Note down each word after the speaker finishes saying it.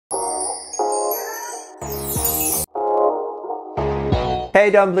Hey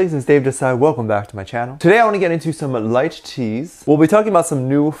dumplings, it's Dave Desai. Welcome back to my channel. Today I want to get into some light teas. We'll be talking about some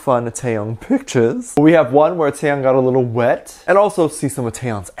new fun Taehyung pictures. We have one where Taehyung got a little wet and also see some of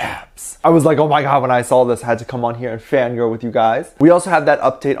Taehyung's abs. I was like, oh my god, when I saw this, I had to come on here and fangirl with you guys. We also have that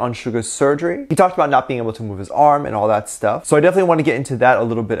update on Suga's surgery. He talked about not being able to move his arm and all that stuff. So I definitely want to get into that a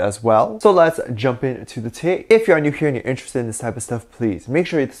little bit as well. So let's jump into the tea. If you are new here and you're interested in this type of stuff, please make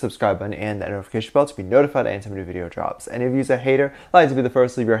sure you hit the subscribe button and that notification bell to be notified anytime a new video drops. And if you're a hater, like to be the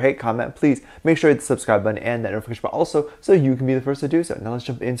first to leave your hate comment, please make sure you hit the subscribe button and that notification bell also so you can be the first to do so. Now let's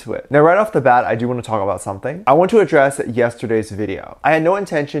jump into it. Now right off the bat, I do want to talk about something. I want to address yesterday's video. I had no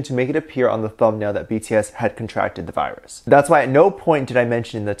intention to make it appear on the thumbnail that BTS had contracted the virus. That's why at no point did I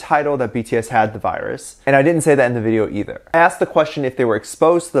mention in the title that BTS had the virus, and I didn't say that in the video either. I asked the question if they were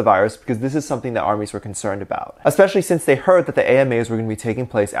exposed to the virus because this is something that armies were concerned about, especially since they heard that the AMAs were going to be taking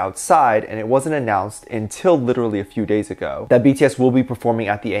place outside and it wasn't announced until literally a few days ago that BTS will be performing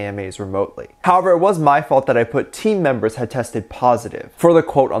at the AMAs remotely. However, it was my fault that I put team members had tested positive for the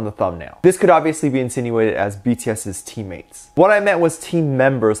quote on the thumbnail. This could obviously be insinuated as BTS's teammates. What I meant was team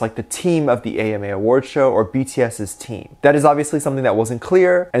members, like the team of the AMA award show or BTS's team. That is obviously something that wasn't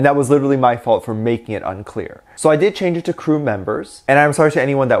clear, and that was literally my fault for making it unclear. So I did change it to crew members, and I'm sorry to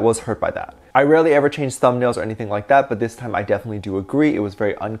anyone that was hurt by that. I rarely ever change thumbnails or anything like that, but this time I definitely do agree. It was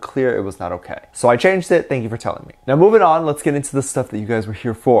very unclear. It was not okay. So I changed it. Thank you for telling me. Now moving on, let's get into the stuff that you guys were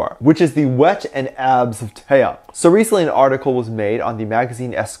here for, which is the wet and abs of Taehyung. So recently an article was made on the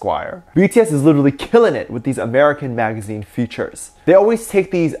magazine Esquire. BTS is literally killing it with these American magazine features. They always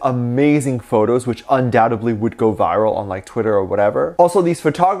take these amazing photos, which undoubtedly would go viral on like Twitter or whatever. Also, these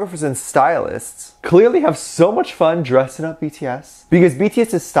photographers and stylists clearly have so much fun dressing up BTS because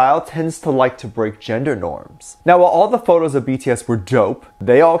BTS's style tends to like to break gender norms. Now, while all the photos of BTS were dope,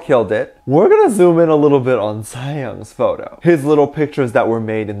 they all killed it, we're gonna zoom in a little bit on Taehyung's photo. His little pictures that were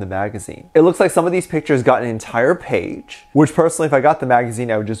made in the magazine. It looks like some of these pictures got an entire page, which personally, if I got the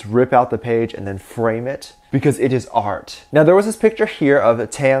magazine, I would just rip out the page and then frame it, because it is art. Now there was this picture here of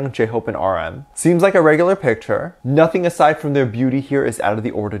Taehyung, J-Hope, and RM. Seems like a regular picture. Nothing aside from their beauty here is out of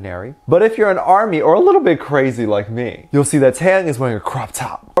the ordinary. But if you're an army or a little bit crazy like me, you'll see that Taehyung is wearing a crop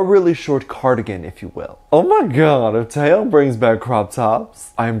top. A really short cardigan, if you will. Oh my god, if Taehyung brings back crop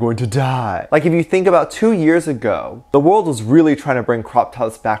tops, I am going to die. Like if you think about 2 years ago, the world was really trying to bring crop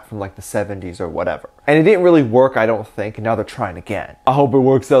tops back from like the 70s or whatever. And it didn't really work, I don't think, and now they're trying again. I hope it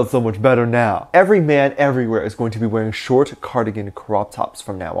works out so much better now. Every man everywhere is going to be wearing short cardigan crop tops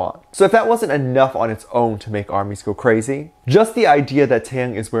from now on. So if that wasn't enough on its own to make armies go crazy, just the idea that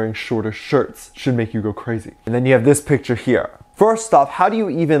Taehyung is wearing shorter shirts should make you go crazy. And then you have this picture here. First off, how do you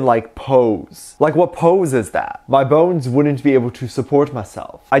even like pose? Like what pose is that? My bones wouldn't be able to support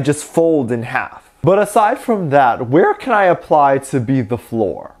myself. I just fold in half. But aside from that, where can I apply to be the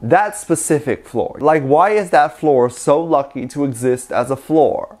floor? That specific floor. Like, why is that floor so lucky to exist as a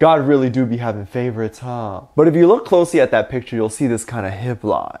floor? God really do be having favorites, huh? But if you look closely at that picture, you'll see this kind of hip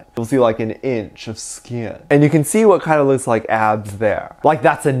line. You'll see like an inch of skin. And you can see what kind of looks like abs there. Like,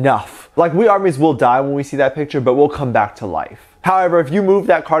 that's enough. Like, we armies will die when we see that picture, but we'll come back to life. However, if you move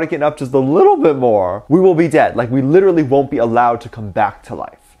that cardigan up just a little bit more, we will be dead. Like, we literally won't be allowed to come back to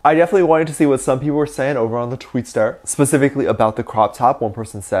life. I definitely wanted to see what some people were saying over on the Tweetstar, specifically about the crop top. One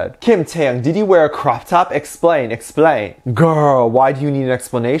person said, Kim Taehyung, did you wear a crop top? Explain, explain. Girl, why do you need an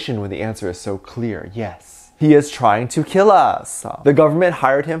explanation when the answer is so clear? Yes. He is trying to kill us. The government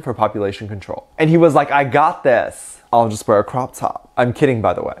hired him for population control. And he was like, I got this. I'll just wear a crop top. I'm kidding,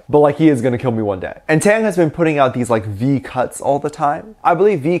 by the way. But like, he is gonna kill me one day. And Taehyung has been putting out these like V-cuts all the time. I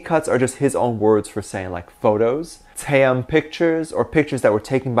believe V-cuts are just his own words for saying like photos. Taehyung pictures or pictures that were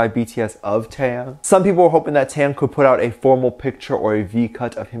taken by BTS of Taehyung. Some people were hoping that Taehyung could put out a formal picture or a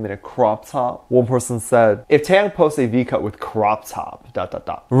V-cut of him in a crop top. One person said, if Taehyung posts a V-cut with crop top, ...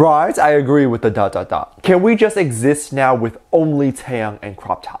 Right, I agree with the ... Can we just exist now with only Taehyung and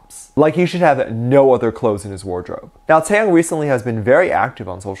crop tops? Like he should have no other clothes in his wardrobe. Now Taehyung recently has been very active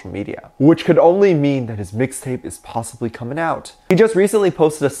on social media, which could only mean that his mixtape is possibly coming out. He just recently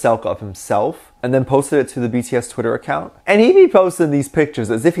posted a selfie of himself and then posted it to the BTS Twitter account. And he be posting these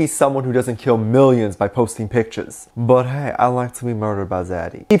pictures as if he's someone who doesn't kill millions by posting pictures. But hey, I like to be murdered by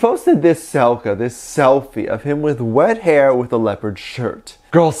Zaddy. He posted this selfie of him with wet hair with a leopard shirt.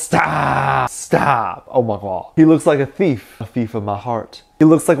 Girl, stop! Stop! Oh my god. He looks like a thief of my heart. He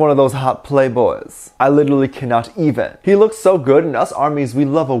looks like one of those hot playboys. I literally cannot even. He looks so good, and us armies, we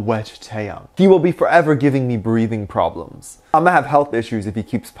love a wet Taehyung. He will be forever giving me breathing problems. I'm gonna have health issues if he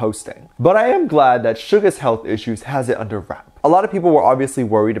keeps posting. But I am glad that Suga's health issues has it under wrap. A lot of people were obviously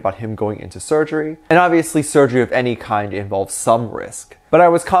worried about him going into surgery, and obviously surgery of any kind involves some risk. But I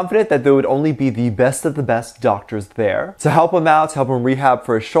was confident that there would only be the best of the best doctors there to help him out, to help him rehab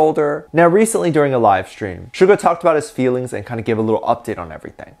for his shoulder. Now recently during a live stream, Suga talked about his feelings and kind of gave a little update on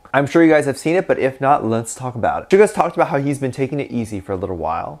everything. I'm sure you guys have seen it, but if not, let's talk about it. Suga's talked about how he's been taking it easy for a little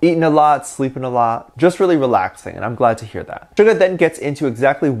while, eating a lot, sleeping a lot, just really relaxing, and I'm glad to hear that. Suga then gets into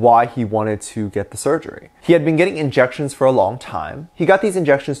exactly why he wanted to get the surgery. He had been getting injections for a long time. He got these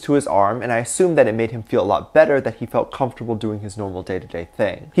injections to his arm, and I assumed that it made him feel a lot better, that he felt comfortable doing his normal day-to-day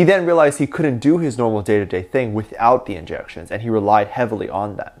thing. He then realized he couldn't do his normal day-to-day thing without the injections, and he relied heavily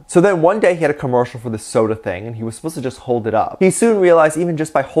on them. So then one day he had a commercial for the soda thing, and he was supposed to just hold it up. He soon realized even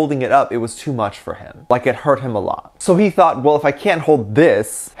just by holding it up, it was too much for him. Like, it hurt him a lot. So he thought, well, if I can't hold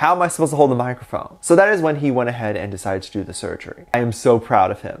this, how am I supposed to hold the microphone? So that is when he went ahead and decided to do the surgery. I am so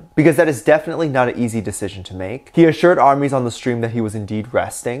proud of him, because that is definitely not an easy decision to make. He assured armies on the stream that he was indeed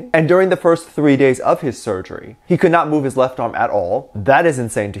resting, and during the first 3 days of his surgery, he could not move his left arm at all. That is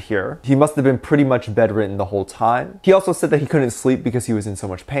insane to hear. He must have been pretty much bedridden the whole time. He also said that he couldn't sleep because he was in so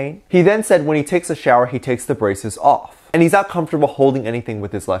much pain. He then said when he takes a shower, he takes the braces off. And he's not comfortable holding anything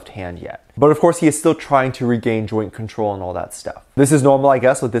with his left hand yet. But of course, he is still trying to regain joint control and all that stuff. This is normal, I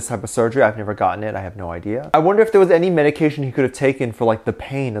guess, with this type of surgery. I've never gotten it. I have no idea. I wonder if there was any medication he could have taken for like the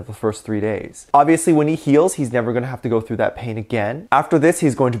pain of the first 3 days. Obviously, when he heals, he's never going to have to go through that pain again. After this,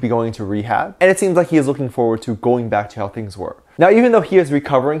 he's going to be going to rehab. And it seems like he is looking forward to going back to how things were. Now, even though he is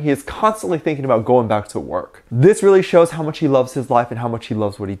recovering, he is constantly thinking about going back to work. This really shows how much he loves his life and how much he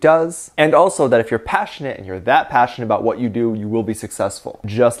loves what he does. And also that if you're passionate and you're that passionate about what you do, you will be successful,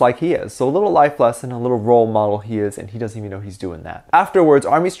 just like he is. So a little life lesson, a little role model he is, and he doesn't even know he's doing that. Afterwards,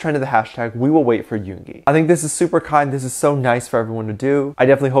 armies trended the hashtag, "We will wait for Yoongi." I think this is super kind. This is so nice for everyone to do. I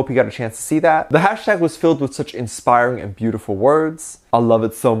definitely hope you got a chance to see that. The hashtag was filled with such inspiring and beautiful words. I love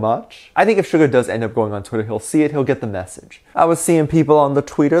it so much. I think if Suga does end up going on Twitter, he'll see it, he'll get the message. I was seeing people on the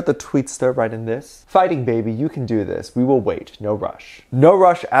tweetster writing this. "Fighting baby, you can do this. We will wait, no rush." No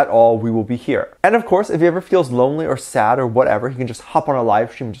rush at all, we will be here. And of course, if he ever feels lonely or sad or whatever, he can just hop on a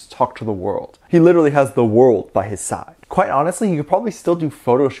live stream and just talk to the world. He literally has the world by his side. Quite honestly, he could probably still do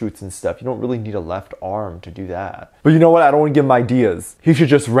photo shoots and stuff. You don't really need a left arm to do that. But you know what? I don't want to give him ideas. He should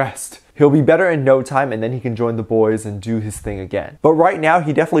just rest. He'll be better in no time, and then he can join the boys and do his thing again. But right now,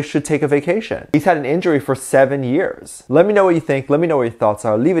 he definitely should take a vacation. He's had an injury for 7 years. Let me know what you think. Let me know what your thoughts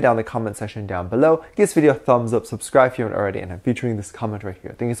are. Leave it down in the comment section down below. Give this video a thumbs up, subscribe if you haven't already, and I'm featuring this comment right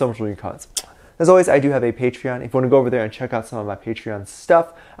here. Thank you so much for your comments. As always, I do have a Patreon. If you want to go over there and check out some of my Patreon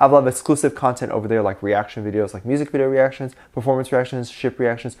stuff, I have a lot of exclusive content over there, like reaction videos, like music video reactions, performance reactions, ship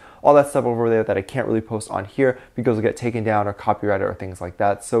reactions, all that stuff over there that I can't really post on here because it'll get taken down or copyrighted or things like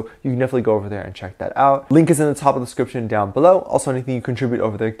that. So you can definitely go over there and check that out. Link is in the top of the description down below. Also, anything you contribute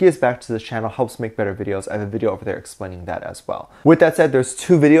over there gives back to this channel, helps make better videos. I have a video over there explaining that as well. With that said, there's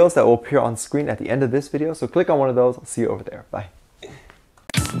 2 videos that will appear on screen at the end of this video. So click on one of those. I'll see you over there. Bye.